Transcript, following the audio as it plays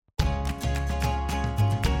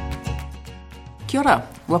Kia ora.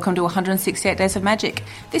 Welcome to 168 Days of Magic.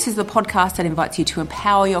 This is the podcast that invites you to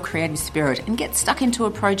empower your creative spirit and get stuck into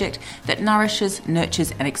a project that nourishes,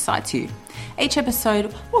 nurtures and excites you. Each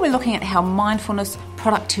episode, we'll be looking at how mindfulness,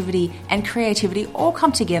 productivity and creativity all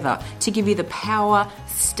come together to give you the power,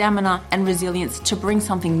 stamina and resilience to bring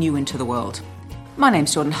something new into the world. My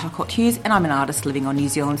name's Jordan Harcourt-Hughes and I'm an artist living on New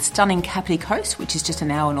Zealand's stunning Kapiti Coast, which is just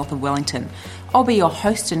an hour north of Wellington. I'll be your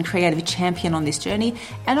host and creative champion on this journey,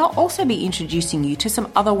 and I'll also be introducing you to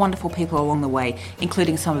some other wonderful people along the way,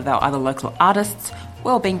 including some of our other local artists,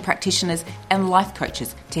 wellbeing practitioners and life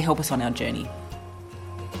coaches to help us on our journey.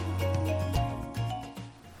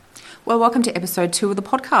 Well, welcome to episode 2 of the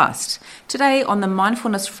podcast. Today on the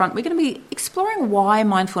mindfulness front, we're going to be exploring why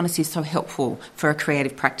mindfulness is so helpful for a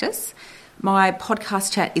creative practice. My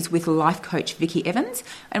podcast chat is with life coach Vicky Evans,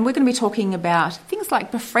 and we're going to be talking about things like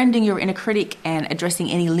befriending your inner critic and addressing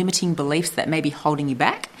any limiting beliefs that may be holding you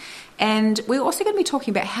back. And we're also going to be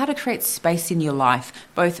talking about how to create space in your life,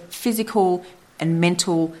 both physical and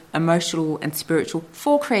mental, emotional and spiritual,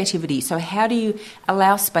 for creativity. So how do you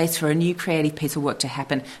allow space for a new creative piece of work to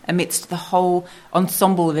happen amidst the whole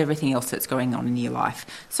ensemble of everything else that's going on in your life?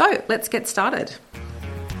 So let's get started.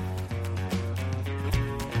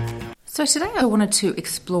 So today I wanted to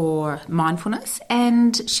explore mindfulness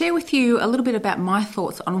and share with you a little bit about my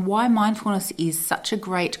thoughts on why mindfulness is such a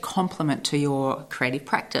great complement to your creative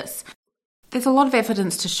practice. There's a lot of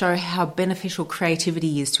evidence to show how beneficial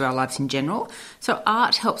creativity is to our lives in general. So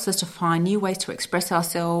art helps us to find new ways to express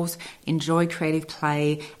ourselves, enjoy creative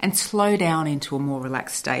play, and slow down into a more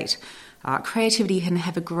relaxed state. Creativity can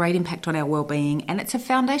have a great impact on our well-being, and it's a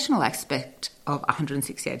foundational aspect of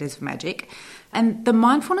 168 Days of Magic. And the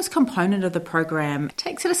mindfulness component of the program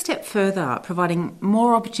takes it a step further, providing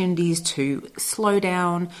more opportunities to slow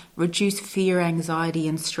down, reduce fear, anxiety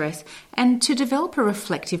and stress, and to develop a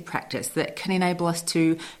reflective practice that can enable us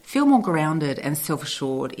to feel more grounded and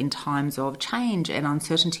self-assured in times of change and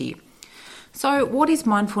uncertainty. So what is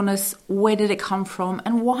mindfulness? Where did it come from?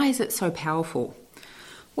 And why is it so powerful?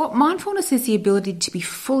 Well, mindfulness is the ability to be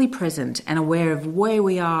fully present and aware of where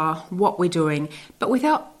we are, what we're doing, but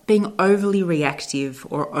without being overly reactive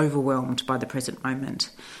or overwhelmed by the present moment.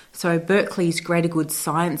 So Berkeley's Greater Good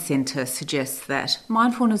Science Centre suggests that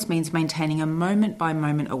mindfulness means maintaining a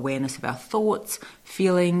moment-by-moment awareness of our thoughts,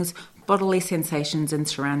 feelings, bodily sensations and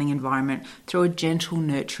surrounding environment through a gentle,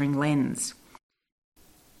 nurturing lens.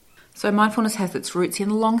 So mindfulness has its roots in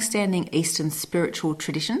long-standing Eastern spiritual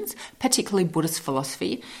traditions, particularly Buddhist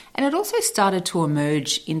philosophy, and it also started to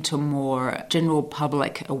emerge into more general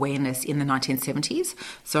public awareness in the 1970s.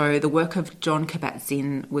 So the work of Jon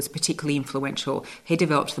Kabat-Zinn was particularly influential. He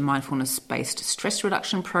developed the mindfulness-based stress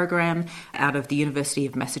reduction program out of the University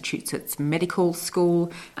of Massachusetts Medical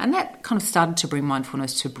School, and that kind of started to bring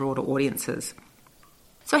mindfulness to broader audiences.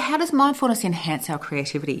 So how does mindfulness enhance our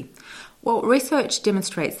creativity? Well, research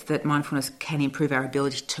demonstrates that mindfulness can improve our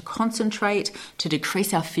ability to concentrate, to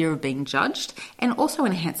decrease our fear of being judged, and also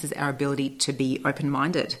enhances our ability to be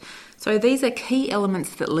open-minded. So these are key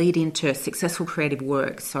elements that lead into successful creative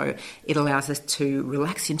work. So it allows us to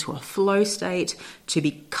relax into a flow state, to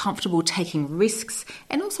be comfortable taking risks,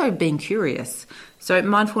 and also being curious. So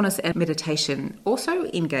mindfulness and meditation also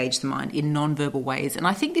engage the mind in non-verbal ways, and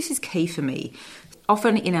I think this is key for me.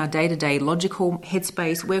 Often in our day-to-day logical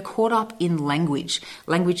headspace, we're caught up in language.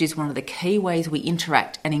 Language is one of the key ways we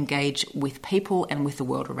interact and engage with people and with the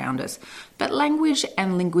world around us. But language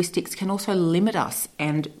and linguistics can also limit us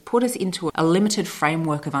and put us into a limited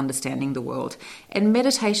framework of understanding the world. And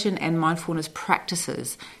meditation and mindfulness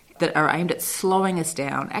practices that are aimed at slowing us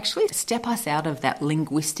down actually step us out of that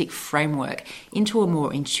linguistic framework into a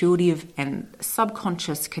more intuitive and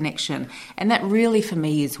subconscious connection. And that really, for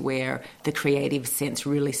me, is where the creative sense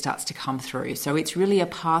really starts to come through. So it's really a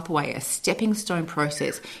pathway, a stepping stone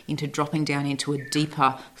process into dropping down into a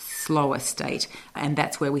deeper, slower state. And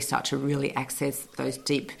that's where we start to really access those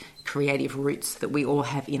deep creative roots that we all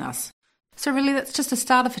have in us. So really that's just a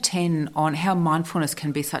starter for 10 on how mindfulness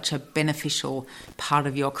can be such a beneficial part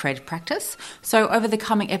of your creative practice. So over the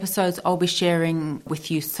coming episodes, I'll be sharing with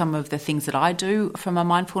you some of the things that I do from a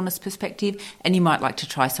mindfulness perspective, and you might like to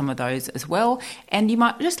try some of those as well. And you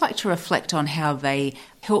might just like to reflect on how they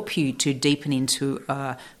help you to deepen into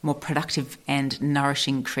a more productive and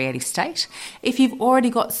nourishing creative state. If you've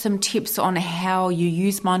already got some tips on how you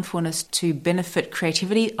use mindfulness to benefit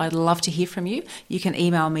creativity, I'd love to hear from you. You can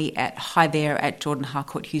email me at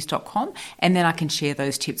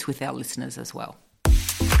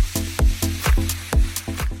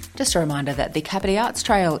Just a reminder that the Kapiti Arts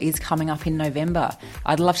Trail is coming up in November.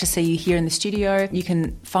 I'd love to see you here in the studio. You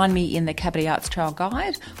can find me in the Kapiti Arts Trail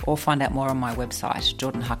guide or find out more on my website,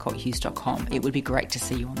 jordanharcourthughes.com. It would be great to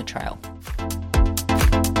see you on the trail.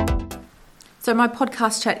 So my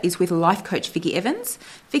podcast chat is with life coach Vicky Evans.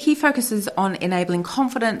 Vicky focuses on enabling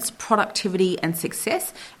confidence, productivity and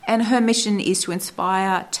success, and her mission is to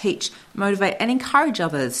inspire, teach, motivate and encourage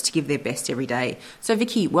others to give their best every day. So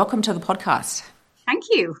Vicky, welcome to the podcast. Thank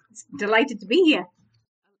you. Delighted to be here.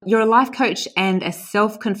 You're a life coach and a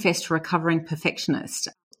self-confessed recovering perfectionist.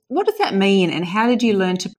 What does that mean and how did you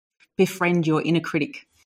learn to befriend your inner critic?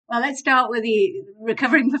 Well, let's start with the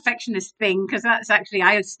recovering perfectionist thing, because that's actually,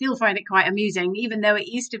 I still find it quite amusing, even though it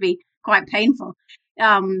used to be quite painful.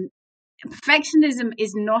 Perfectionism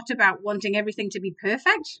is not about wanting everything to be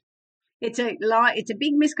perfect. It's a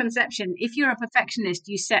big misconception. If you're a perfectionist,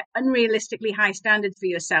 you set unrealistically high standards for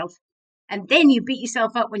yourself, and then you beat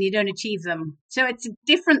yourself up when you don't achieve them. So it's a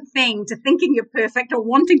different thing to thinking you're perfect or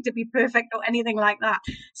wanting to be perfect or anything like that.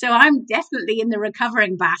 So I'm definitely in the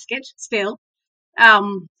recovering basket still.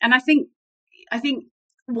 And I think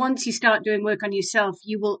once you start doing work on yourself,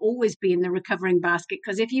 you will always be in the recovering basket,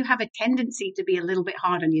 because if you have a tendency to be a little bit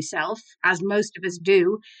hard on yourself, as most of us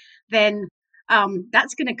do, then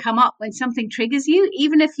that's going to come up when something triggers you.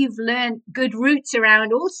 Even if you've learned good routes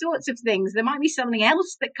around all sorts of things, there might be something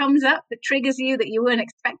else that comes up that triggers you that you weren't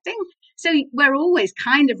expecting. So we're always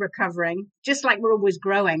kind of recovering, just like we're always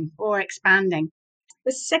growing or expanding.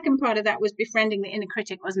 The second part of that was befriending the inner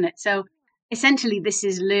critic, wasn't it? So essentially, this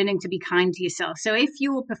is learning to be kind to yourself. So if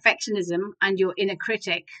your perfectionism and your inner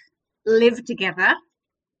critic live together,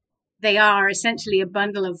 they are essentially a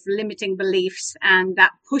bundle of limiting beliefs and that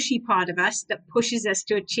pushy part of us that pushes us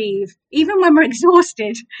to achieve. Even when we're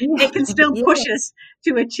exhausted, it can still push us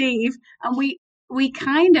to achieve. And we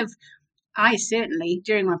kind of, I certainly,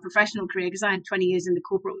 during my professional career, because I had 20 years in the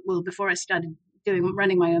corporate world before I started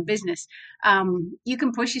running my own business, you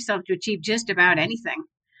can push yourself to achieve just about anything.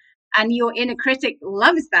 And your inner critic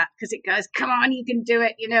loves that because it goes, come on, you can do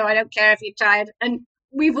it. I don't care if you're tired. And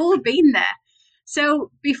we've all been there.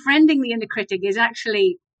 So befriending the inner critic is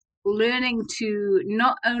actually learning to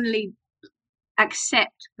not only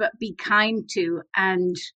accept, but be kind to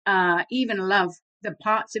and even love the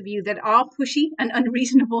parts of you that are pushy and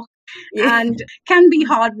unreasonable and can be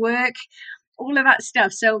hard work, all of that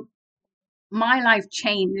stuff. So my life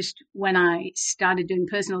changed when I started doing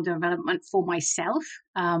personal development for myself,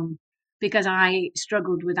 because I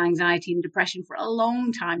struggled with anxiety and depression for a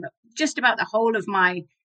long time, just about the whole of my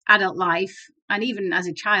adult life. And even as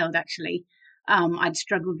a child, actually, I'd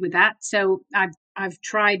struggled with that. So I've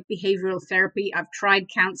tried behavioral therapy. I've tried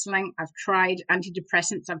counseling. I've tried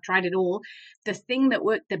antidepressants. I've tried it all. The thing that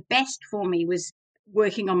worked the best for me was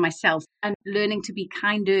working on myself, and learning to be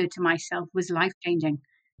kinder to myself was life-changing.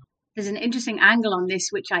 There's an interesting angle on this,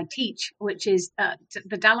 which I teach, which is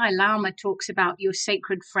the Dalai Lama talks about your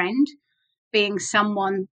sacred friend being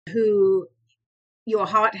someone who your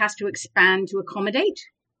heart has to expand to accommodate.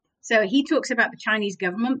 So he talks about the Chinese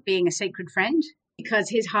government being a sacred friend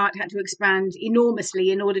because his heart had to expand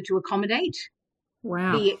enormously in order to accommodate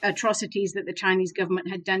the atrocities that the Chinese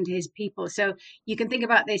government had done to his people. So you can think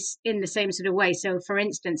about this in the same sort of way. So, for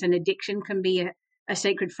instance, an addiction can be a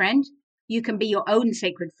sacred friend. You can be your own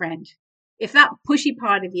sacred friend. If that pushy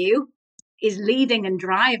part of you is leading and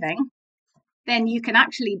driving, then you can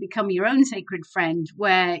actually become your own sacred friend,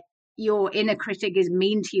 where your inner critic is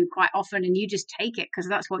mean to you quite often and you just take it because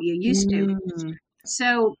that's what you're used to.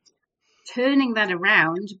 So turning that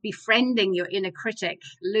around, befriending your inner critic,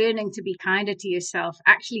 learning to be kinder to yourself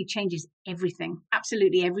actually changes everything,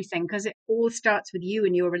 absolutely everything, because it all starts with you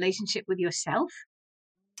and your relationship with yourself.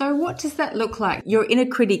 So what does that look like? Your inner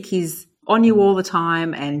critic is on you all the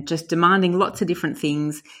time and just demanding lots of different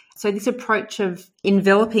things. So this approach of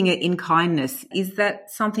enveloping it in kindness, is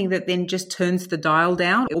that something that then just turns the dial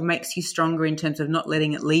down or makes you stronger in terms of not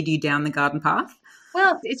letting it lead you down the garden path?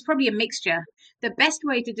 Well, it's probably a mixture. The best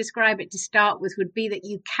way to describe it to start with would be that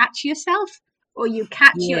you catch yourself, or you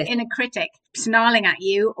catch your inner critic snarling at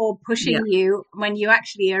you or pushing you when you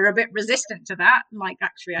actually are a bit resistant to that. Like,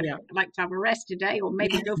 actually, I'd like to have a rest today, or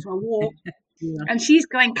maybe go for a walk. And she's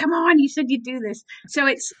going, come on, you said you'd do this. So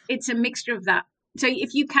it's a mixture of that. So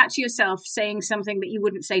if you catch yourself saying something that you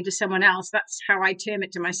wouldn't say to someone else, that's how I term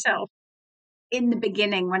it to myself. In the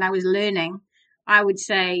beginning, when I was learning, I would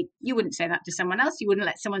say, you wouldn't say that to someone else. You wouldn't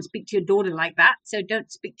let someone speak to your daughter like that. So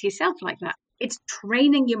don't speak to yourself like that. It's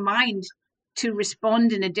training your mind to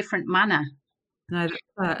respond in a different manner. No,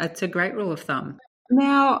 it's a great rule of thumb.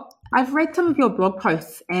 Now, I've read some of your blog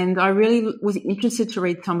posts and I really was interested to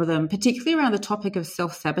read some of them, particularly around the topic of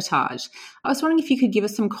self-sabotage. I was wondering if you could give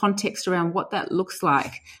us some context around what that looks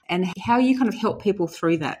like and how you kind of help people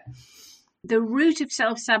through that. The root of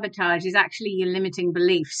self-sabotage is actually your limiting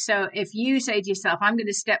beliefs. So if you say to yourself, I'm going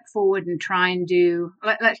to step forward and try and do,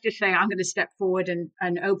 let's just say I'm going to step forward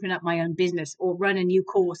and open up my own business or run a new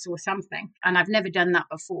course or something, and I've never done that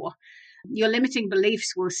before, your limiting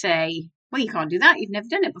beliefs will say, well, you can't do that. You've never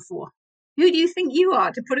done it before. Who do you think you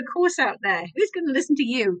are to put a course out there? Who's going to listen to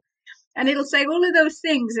you? And it'll say all of those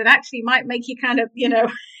things that actually might make you kind of,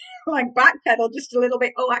 like backpedal just a little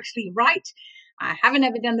bit. Oh, actually, right. I haven't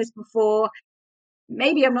ever done this before.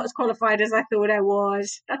 Maybe I'm not as qualified as I thought I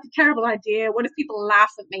was. That's a terrible idea. What if people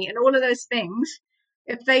laugh at me? And all of those things,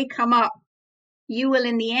 if they come up, you will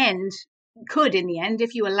in the end,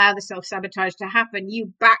 if you allow the self-sabotage to happen,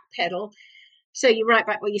 you backpedal. So you're right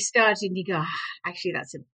back where you started and you go, actually,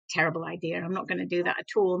 that's a terrible idea. I'm not going to do that at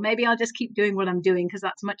all. Maybe I'll just keep doing what I'm doing because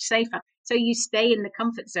that's much safer. So you stay in the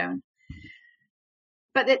comfort zone.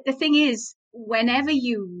 But the thing is, whenever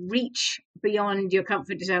you reach beyond your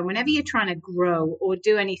comfort zone, whenever you're trying to grow or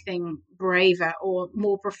do anything braver or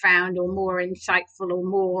more profound or more insightful or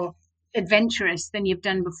more adventurous than you've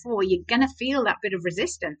done before, you're going to feel that bit of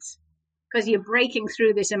resistance because you're breaking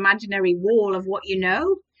through this imaginary wall of what you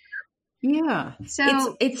know. Yeah.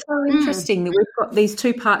 So it's so interesting that we've got these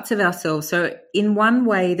two parts of ourselves. So in one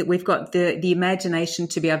way that we've got the imagination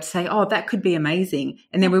to be able to say, oh, that could be amazing.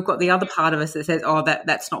 And then we've got the other part of us that says, oh,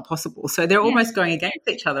 that's not possible. So they're almost going against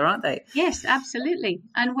each other, aren't they? Yes, absolutely.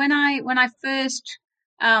 And when I first,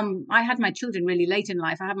 I had my children really late in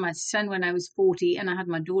life. I had my son when I was 40 and I had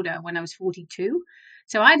my daughter when I was 42.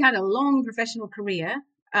 So I'd had a long professional career,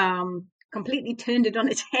 completely turned it on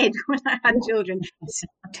its head when I had children,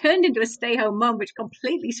 turned into a stay-home mum, which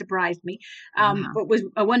completely surprised me, but was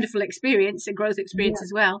a wonderful experience, a growth experience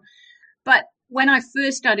as well. But when I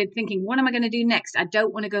first started thinking, what am I going to do next? I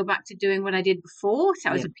don't want to go back to doing what I did before.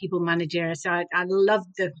 So I was a people manager. So I loved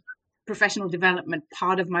the professional development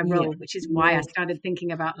part of my role, which is why I started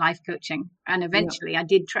thinking about life coaching. And eventually I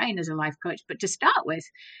did train as a life coach. But to start with,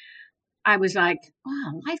 I was like,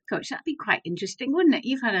 wow, life coach, that'd be quite interesting, wouldn't it?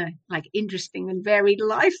 You've had a interesting and varied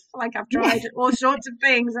life. Like I've tried all sorts of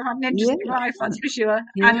things. I've had an interesting life, that's for sure.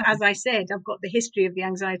 Yeah. And as I said, I've got the history of the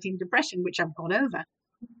anxiety and depression, which I've got over.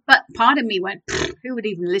 But part of me went, who would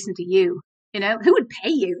even listen to you? Who would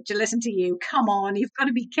pay you to listen to you? Come on, you've got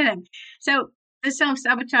to be kidding. So the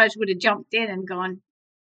self-sabotage would have jumped in and gone,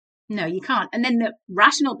 no, you can't. And then the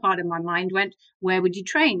rational part of my mind went, where would you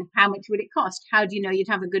train? How much would it cost? How do you know you'd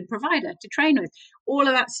have a good provider to train with? All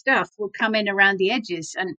of that stuff will come in around the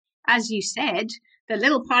edges. And as you said, the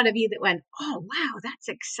little part of you that went, oh, wow, that's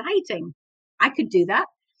exciting. I could do that.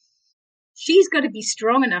 She's got to be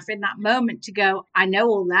strong enough in that moment to go, I know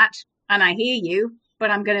all that and I hear you,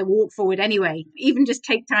 but I'm going to walk forward anyway. Even just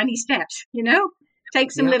take tiny steps,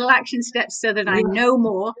 take some little action steps so that I know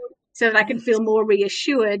more, so that I can feel more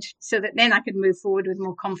reassured, so that then I can move forward with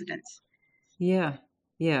more confidence. Yeah,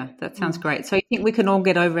 that sounds great. So you think we can all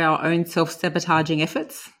get over our own self-sabotaging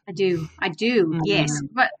efforts? I do, yes.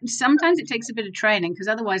 But sometimes it takes a bit of training because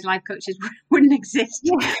otherwise life coaches wouldn't exist.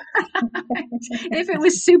 Yeah. If it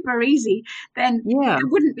was super easy, then there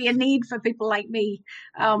wouldn't be a need for people like me.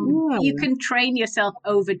 You can train yourself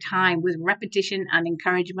over time with repetition and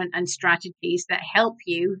encouragement and strategies that help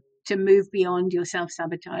you to move beyond your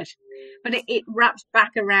self-sabotage. But it wraps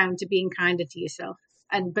back around to being kinder to yourself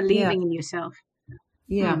and believing in yourself.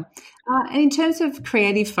 Yeah. And in terms of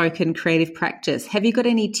creative folk and creative practice, have you got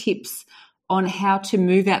any tips on how to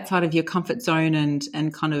move outside of your comfort zone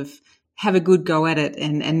and kind of have a good go at it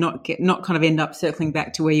and not kind of end up circling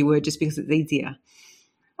back to where you were just because it's easier?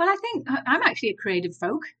 Well, I think I'm actually a creative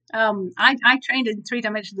folk. I trained in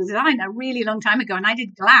three-dimensional design a really long time ago, and I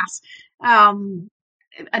did glass.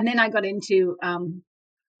 And then I got into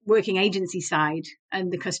working agency side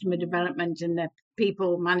and the customer development and the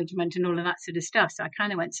people management and all of that sort of stuff. So I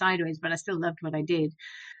kind of went sideways, but I still loved what I did.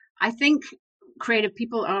 I think creative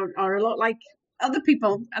people are a lot like other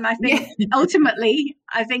people. And I think ultimately,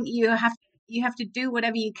 I think you have to do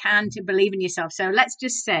whatever you can to believe in yourself. So let's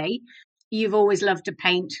just say you've always loved to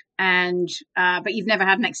paint but you've never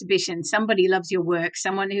had an exhibition. Somebody loves your work.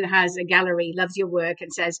 Someone who has a gallery loves your work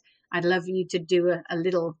and says, I'd love you to do a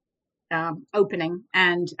little opening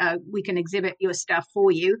and we can exhibit your stuff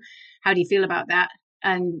for you. How do you feel about that?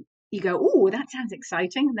 And you go, oh, that sounds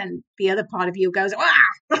exciting. And then the other part of you goes,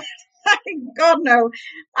 God, no,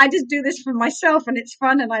 I just do this for myself and it's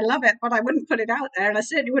fun and I love it, but I wouldn't put it out there and I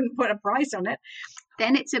certainly wouldn't put a price on it.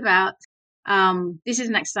 Then it's about This is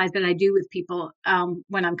an exercise that I do with people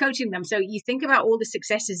when I'm coaching them. So you think about all the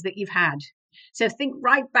successes that you've had. So think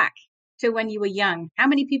right back to when you were young. How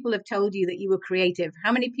many people have told you that you were creative?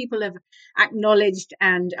 How many people have acknowledged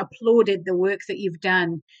and applauded the work that you've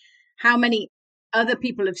done? How many other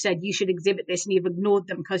people have said you should exhibit this and you've ignored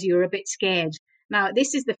them because you were a bit scared? Now,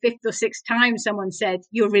 this is the fifth or sixth time someone said,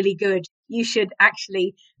 you're really good. You should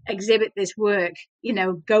actually exhibit this work,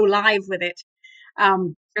 go live with it.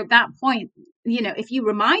 At that point, if you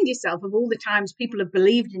remind yourself of all the times people have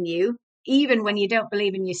believed in you, even when you don't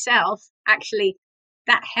believe in yourself, actually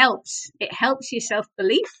that helps. It helps your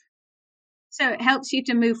self-belief. So it helps you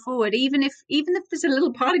to move forward, even if there's a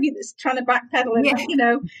little part of you that's trying to backpedal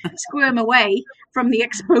and, squirm away from the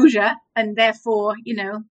exposure. And therefore,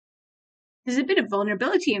 there's a bit of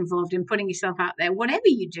vulnerability involved in putting yourself out there, whatever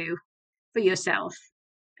you do for yourself.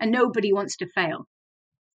 And nobody wants to fail.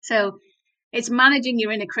 So it's managing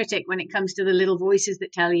your inner critic when it comes to the little voices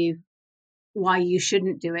that tell you why you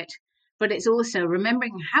shouldn't do it. But it's also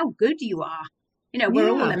remembering how good you are. We're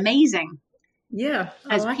all amazing. Yeah.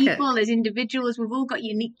 As people, as individuals, we've all got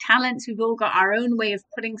unique talents. We've all got our own way of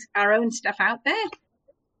putting our own stuff out there.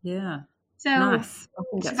 Yeah. So nice.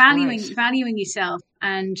 It's valuing yourself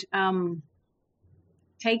and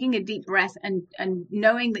taking a deep breath and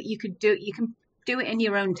knowing that you can do it in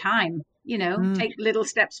your own time. Take little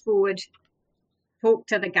steps forward. Talk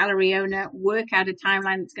to the gallery owner, work out a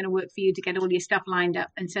timeline that's going to work for you to get all your stuff lined up,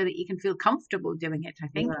 and so that you can feel comfortable doing it, I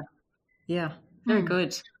think. Yeah. Very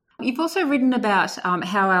good. You've also written about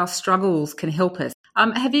how our struggles can help us.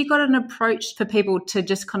 Have you got an approach for people to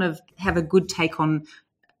just kind of have a good take on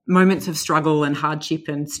moments of struggle and hardship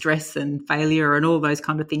and stress and failure and all those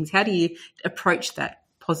kind of things? How do you approach that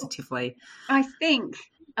positively? I think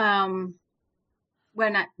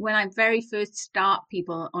when I very first start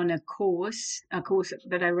people on a course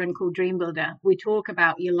that I run called Dream Builder, we talk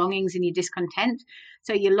about your longings and your discontent.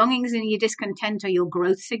 So your longings and your discontent are your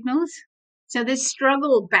growth signals. So there's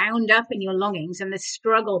struggle bound up in your longings and there's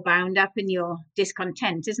struggle bound up in your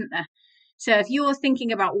discontent, isn't there? So if you're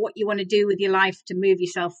thinking about what you want to do with your life to move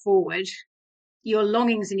yourself forward, your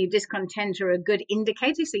longings and your discontent are a good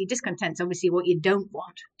indicator. So your discontent's obviously what you don't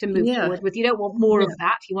want to move forward with. You don't want more of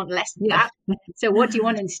that. You want less of that. So what do you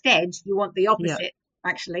want instead? You want the opposite,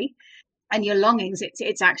 actually. And your longings,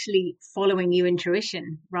 it's actually following your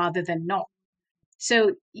intuition rather than not.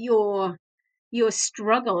 So your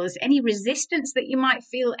struggles, any resistance that you might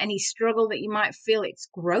feel, any struggle that you might feel, it's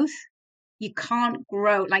growth. You can't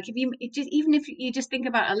grow. Like even if you just think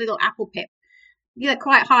about a little apple pip, they're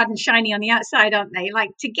quite hard and shiny on the outside, aren't they? Like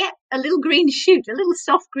to get a little green shoot, a little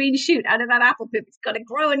soft green shoot out of that apple pip, it's got to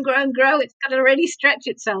grow and grow and grow. It's got to really stretch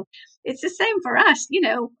itself. It's the same for us,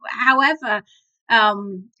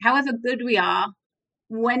 however good we are,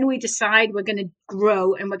 when we decide we're going to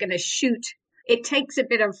grow and we're going to shoot, it takes a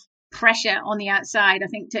bit of pressure on the outside, I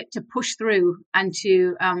think, to push through and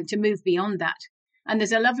to move beyond that. And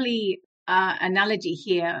there's a lovely analogy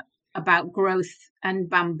here about growth and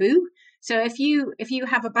bamboo. So if you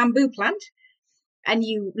have a bamboo plant and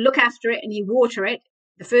you look after it and you water it,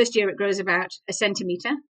 the first year it grows about 1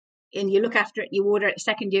 centimeter, and you look after it, you water it, the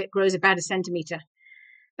second year it grows about 1 centimeter.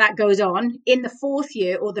 That goes on. In the 4th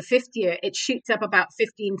year or the 5th year, it shoots up about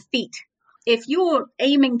 15 feet. If you're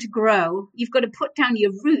aiming to grow, you've got to put down your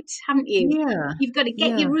roots, haven't you? Yeah. You've got to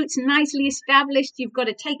get your roots nicely established. You've got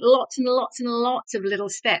to take lots and lots and lots of little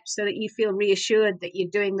steps so that you feel reassured that you're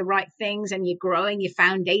doing the right things and you're growing your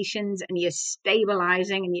foundations and you're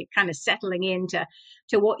stabilizing and you're kind of settling into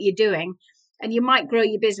what you're doing. And you might grow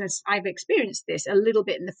your business. I've experienced this a little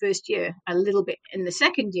bit in the 1st year, a little bit in the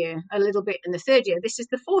 2nd year, a little bit in the 3rd year. This is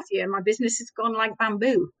the 4th year. My business has gone like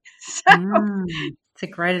bamboo. So, it's a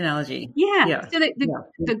great analogy. Yeah. So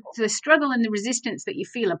the struggle and the resistance that you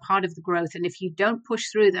feel are part of the growth. And if you don't push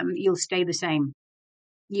through them, you'll stay the same.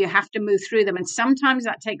 You have to move through them. And sometimes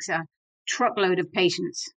that takes a truckload of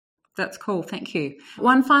patience. That's cool. Thank you.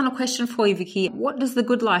 One final question for you, Vicky. What does the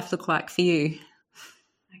good life look like for you?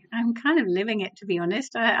 I'm kind of living it, to be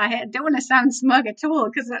honest. I don't want to sound smug at all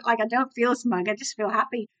because I don't feel smug. I just feel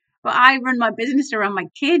happy. But I run my business around my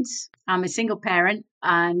kids. I'm a single parent,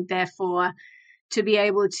 and therefore to be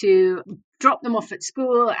able to drop them off at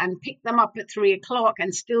school and pick them up at 3:00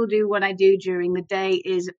 and still do what I do during the day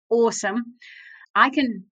is awesome. I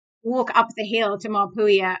can walk up the hill to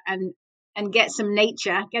Marpuya and get some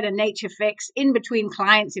nature, get a nature fix in between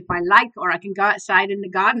clients if I like, or I can go outside in the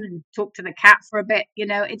garden and talk to the cat for a bit.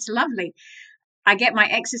 It's lovely. I get my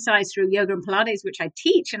exercise through yoga and Pilates, which I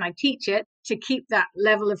teach, and I teach it to keep that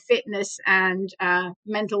level of fitness and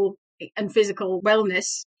mental and physical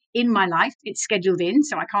wellness in my life. It's scheduled in,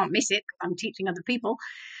 so I can't miss it. I'm teaching other people.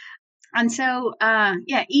 And so,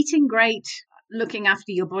 eating great, looking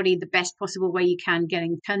after your body the best possible way you can,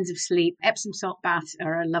 getting tons of sleep. Epsom salt baths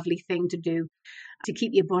are a lovely thing to do to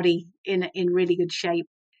keep your body in really good shape.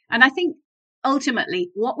 And I think ultimately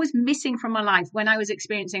what was missing from my life when I was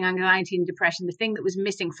experiencing anxiety and depression, the thing that was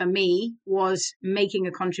missing for me was making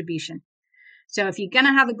a contribution. So if you're going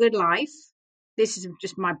to have a good life, this is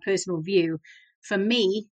just my personal view. For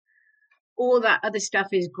me, all that other stuff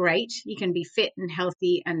is great. You can be fit and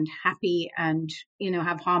healthy and happy and,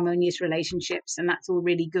 have harmonious relationships, and that's all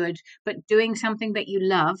really good. But doing something that you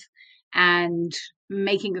love and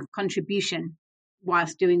making a contribution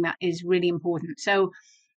whilst doing that is really important. So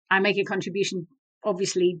I make a contribution,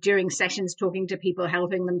 obviously, during sessions, talking to people,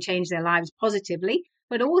 helping them change their lives positively.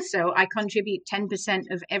 But also I contribute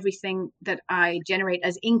 10% of everything that I generate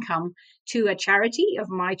as income to a charity of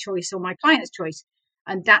my choice or my client's choice.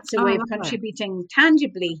 And that's a way of contributing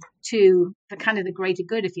tangibly to the kind of the greater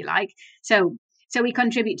good, if you like. So we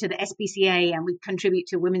contribute to the SPCA, and we contribute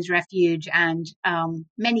to Women's Refuge and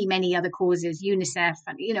many, many other causes, UNICEF,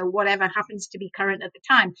 and, whatever happens to be current at the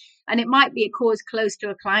time. And it might be a cause close to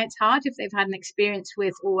a client's heart if they've had an experience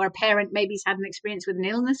with, or a parent maybe's had an experience with an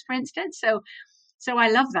illness, for instance. So I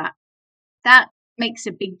love that. That makes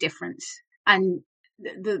a big difference. And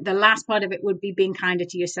the last part of it would be being kinder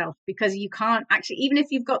to yourself, because you can't actually, even if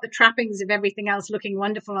you've got the trappings of everything else looking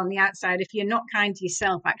wonderful on the outside, if you're not kind to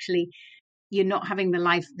yourself, actually, you're not having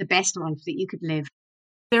the best life that you could live.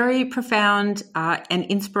 Very profound and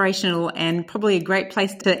inspirational, and probably a great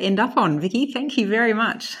place to end up on. Vicky, thank you very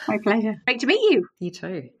much. My pleasure. Great to meet you. You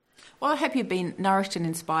too. Well, I hope you've been nourished and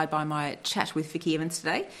inspired by my chat with Vicky Evans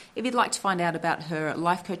today. If you'd like to find out about her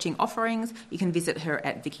life coaching offerings, you can visit her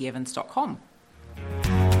at vickyevans.com.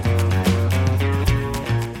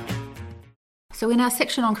 So in our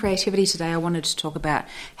section on creativity today, I wanted to talk about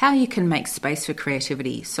how you can make space for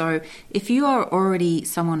creativity. So if you are already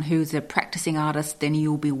someone who's a practicing artist, then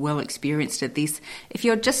you'll be well experienced at this. If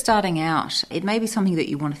you're just starting out, it may be something that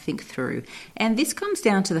you want to think through. And this comes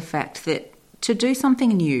down to the fact that to do something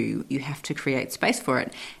new, you have to create space for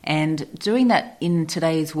it. And doing that in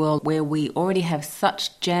today's world where we already have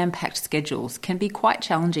such jam-packed schedules can be quite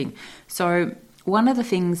challenging. So one of the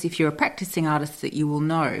things, if you're a practicing artist, that you will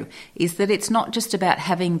know is that it's not just about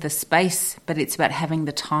having the space, but it's about having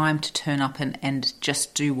the time to turn up and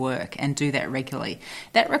just do work and do that regularly.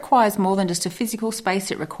 That requires more than just a physical space.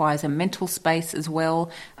 It requires a mental space as well,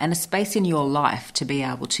 and a space in your life to be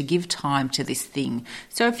able to give time to this thing.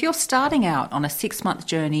 So if you're starting out on a 6-month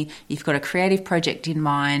journey, you've got a creative project in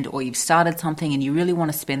mind, or you've started something and you really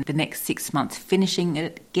want to spend the next 6 months finishing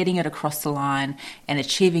it, getting it across the line and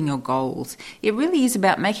achieving your goals, it really is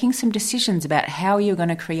about making some decisions about how you're going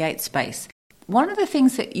to create space. One of the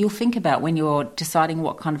things that you'll think about when you're deciding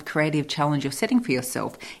what kind of creative challenge you're setting for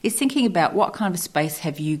yourself is thinking about what kind of space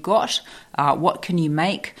have you got, what can you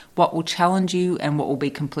make, what will challenge you, and what will be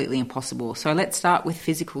completely impossible. So let's start with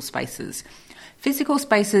physical spaces. Physical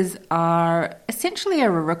spaces are essentially a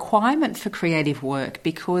requirement for creative work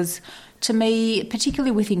because, to me, particularly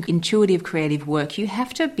with intuitive creative work, you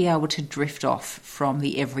have to be able to drift off from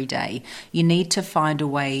the everyday. You need to find a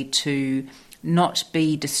way to not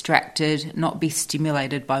be distracted, not be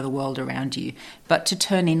stimulated by the world around you, but to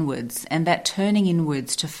turn inwards. And that turning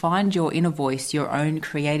inwards to find your inner voice, your own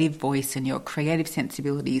creative voice and your creative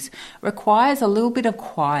sensibilities requires a little bit of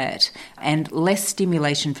quiet and less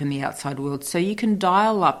stimulation from the outside world, so you can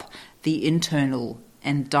dial up the internal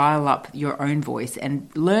and dial up your own voice and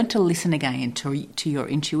learn to listen again to your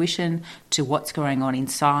intuition, to what's going on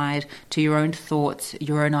inside, to your own thoughts,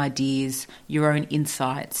 your own ideas, your own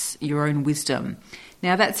insights, your own wisdom.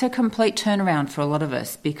 Now, that's a complete turnaround for a lot of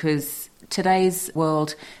us because today's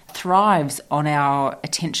world thrives on our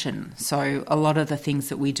attention. So a lot of the things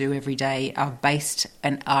that we do every day are based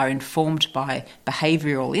and are informed by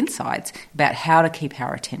behavioural insights about how to keep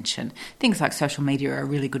our attention. Things like social media are a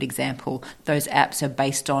really good example. Those apps are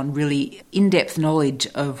based on really in-depth knowledge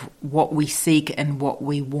of what we seek and what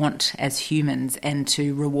we want as humans, and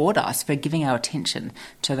to reward us for giving our attention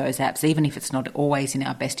to those apps, even if it's not always in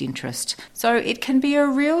our best interest. So it can be a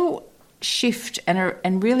real shift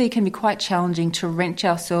and really can be quite challenging to wrench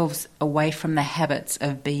ourselves away from the habits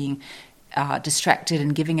of being distracted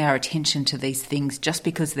and giving our attention to these things just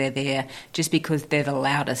because they're there, just because they're the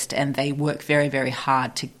loudest and they work very, very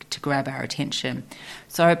hard to grab our attention.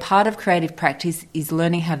 So part of creative practice is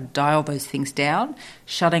learning how to dial those things down,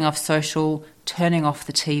 shutting off social, turning off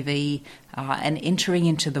the TV, and entering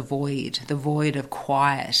into the void of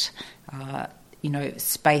quiet,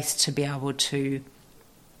 space to be able to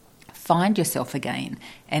find yourself again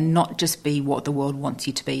and not just be what the world wants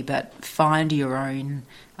you to be, but find your own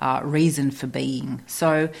reason for being.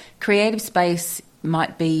 So creative space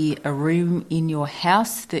might be a room in your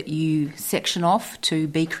house that you section off to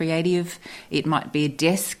be creative. It might be a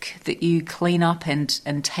desk that you clean up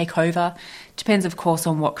and take over. Depends, of course,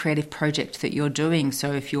 on what creative project that you're doing.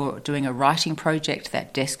 So if you're doing a writing project,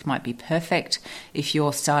 that desk might be perfect. If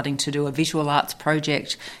you're starting to do a visual arts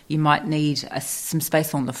project, you might need some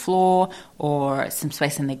space on the floor or some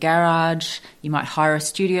space in the garage. You might hire a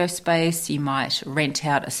studio space. You might rent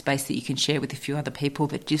out a space that you can share with a few other people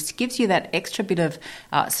that just gives you that extra bit of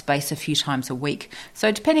space a few times a week.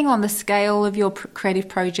 So depending on the scale of your creative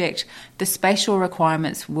project, the spatial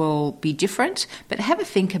requirements will be different, but have a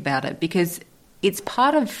think about it, because it's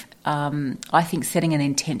part of, I think, setting an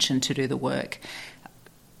intention to do the work.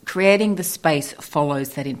 Creating the space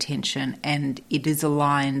follows that intention, and it is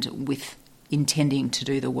aligned with intending to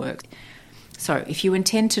do the work. So if you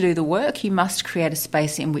intend to do the work, you must create a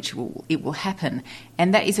space in which it will happen.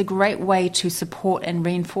 And that is a great way to support and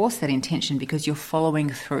reinforce that intention, because you're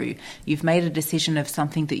following through. You've made a decision of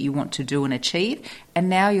something that you want to do and achieve, and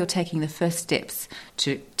now you're taking the first steps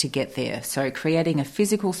to get there. So creating a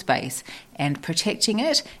physical space and protecting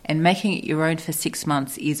it and making it your own for 6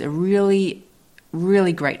 months is a really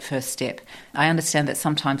great first step. I understand that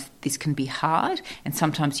sometimes this can be hard, and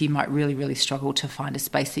sometimes you might really struggle to find a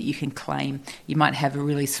space that you can claim. You might have a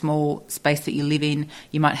really small space that you live in.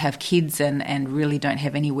 You might have kids and really don't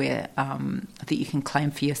have anywhere that you can claim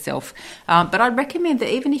for yourself. But I'd recommend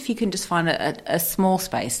that even if you can just find a small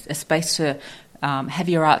space, a space to have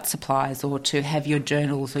your art supplies or to have your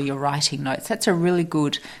journals or your writing notes, that's a really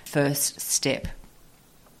good first step.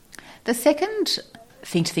 The second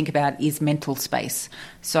thing to think about is mental space.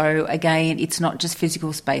 So again, it's not just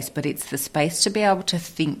physical space, but it's the space to be able to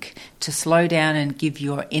think, to slow down and give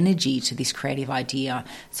your energy to this creative idea.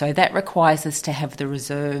 So that requires us to have the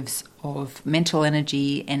reserves of mental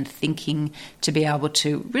energy and thinking to be able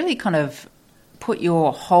to really kind of put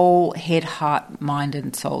your whole head, heart, mind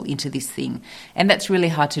and soul into this thing. And that's really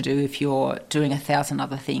hard to do if you're doing 1,000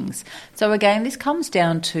 other things. So again, this comes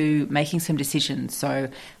down to making some decisions. So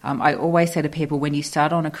I always say to people, when you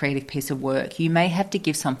start on a creative piece of work, you may have to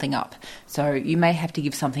give something up. So you may have to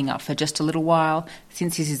give something up for just a little while.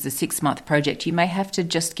 Since this is a 6-month project, you may have to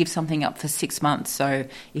just give something up for 6 months. So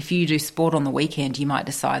if you do sport on the weekend, you might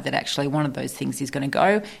decide that actually one of those things is going to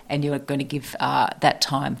go and you're going to give that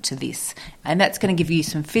time to this. And that's going to give you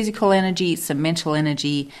some physical energy, some mental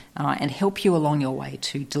energy, and help you along your way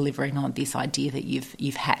to delivering on this idea that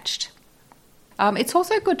you've hatched. It's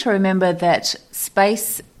also good to remember that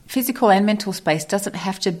space, physical and mental space, doesn't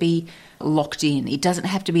have to be locked in. It doesn't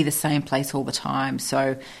have to be the same place all the time.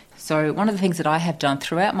 So one of the things that I have done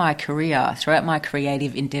throughout my career, throughout my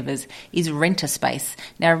creative endeavours, is rent a space.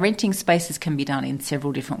 Now, renting spaces can be done in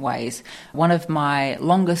several different ways. One of my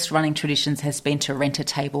longest running traditions has been to rent a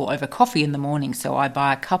table over coffee in the morning. So I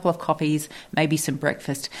buy a couple of coffees, maybe some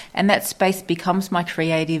breakfast, and that space becomes my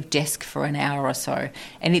creative desk for an hour or so.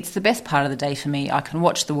 And it's the best part of the day for me. I can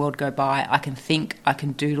watch the world go by. I can think, I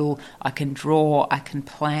can doodle, I can draw, I can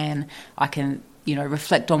plan, I can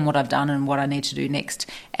reflect on what I've done and what I need to do next.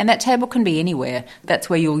 And that table can be anywhere. That's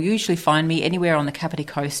where you'll usually find me, anywhere on the Kapiti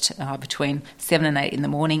Coast between 7 and 8 in the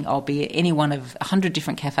morning. I'll be at any one of 100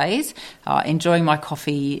 different cafes, enjoying my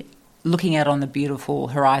coffee, looking out on the beautiful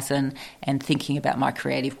horizon and thinking about my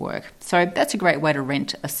creative work. So that's a great way to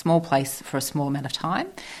rent a small place for a small amount of time.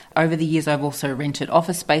 Over the years, I've also rented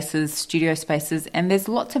office spaces, studio spaces, and there's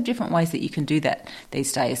lots of different ways that you can do that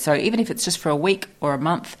these days. So even if it's just for a week or a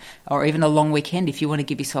month or even a long weekend, if you want to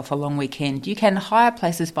give yourself a long weekend, you can hire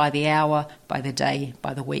places by the hour, by the day,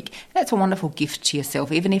 by the week. That's a wonderful gift to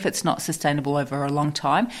yourself, even if it's not sustainable over a long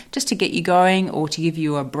time, just to get you going or to give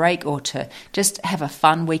you a break or to just have a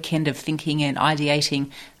fun weekend of thinking and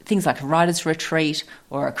ideating. Things like a writer's retreat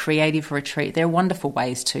or a creative retreat, they're wonderful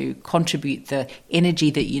ways to contribute the energy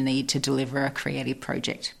that you need to deliver a creative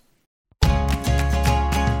project.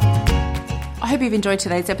 I hope you've enjoyed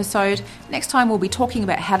today's episode. Next time we'll be talking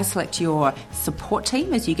about how to select your support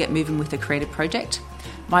team as you get moving with a creative project.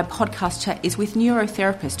 My podcast chat is with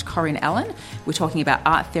neurotherapist Corinne Allen. We're talking about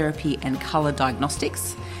art therapy and colour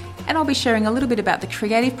diagnostics. And I'll be sharing a little bit about the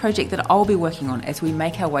creative project that I'll be working on as we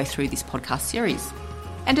make our way through this podcast series.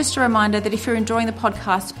 And just a reminder that if you're enjoying the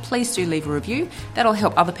podcast, please do leave a review. That'll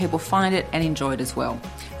help other people find it and enjoy it as well.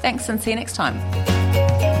 Thanks, and see you next time.